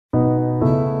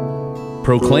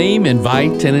Proclaim,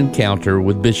 invite, and encounter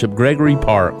with Bishop Gregory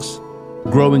Parkes,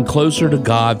 growing closer to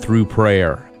God through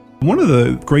prayer. One of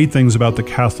the great things about the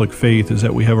Catholic faith is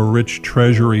that we have a rich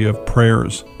treasury of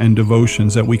prayers and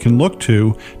devotions that we can look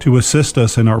to assist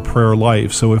us in our prayer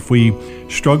life. So if we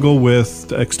struggle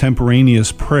with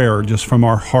extemporaneous prayer just from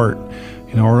our heart,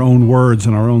 our own words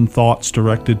and our own thoughts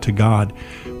directed to God,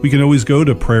 we can always go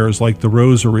to prayers like the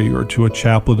Rosary or to a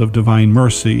Chaplet of Divine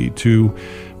Mercy, to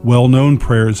well-known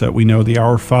prayers that we know, the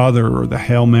Our Father or the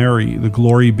Hail Mary, the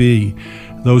Glory Be,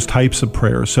 those types of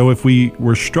prayers. So if we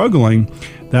were struggling,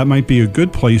 that might be a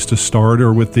good place to start,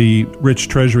 or with the rich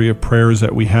treasury of prayers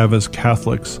that we have as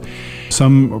Catholics.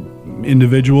 Some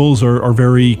individuals are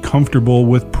very comfortable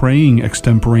with praying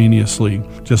extemporaneously,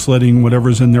 just letting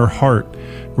whatever's in their heart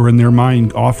or in their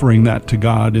mind, offering that to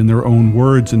God in their own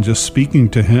words and just speaking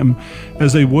to Him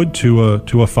as they would to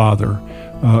a father,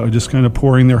 just kind of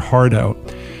pouring their heart out.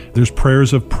 There's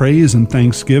prayers of praise and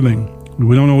thanksgiving.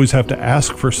 We don't always have to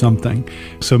ask for something.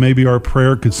 So maybe our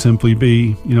prayer could simply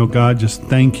be, God, just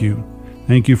thank you.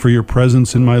 Thank you for your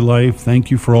presence in my life. Thank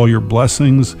you for all your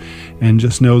blessings. And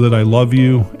just know that I love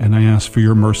you and I ask for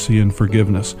your mercy and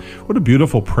forgiveness. What a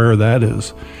beautiful prayer that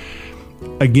is.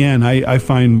 Again, I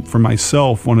find for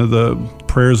myself, one of the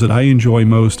prayers that I enjoy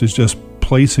most is just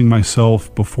placing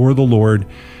myself before the Lord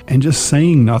and just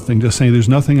saying nothing, just saying there's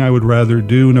nothing I would rather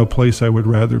do, no place I would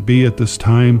rather be at this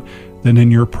time than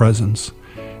in your presence.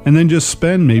 And then just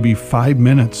spend maybe 5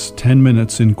 minutes, 10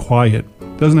 minutes in quiet.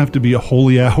 It doesn't have to be a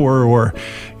holy hour or,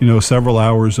 several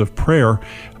hours of prayer.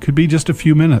 It could be just a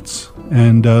few minutes.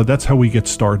 And that's how we get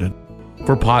started.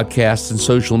 For podcasts and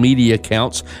social media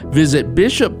accounts, visit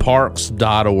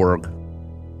bishopparkes.org.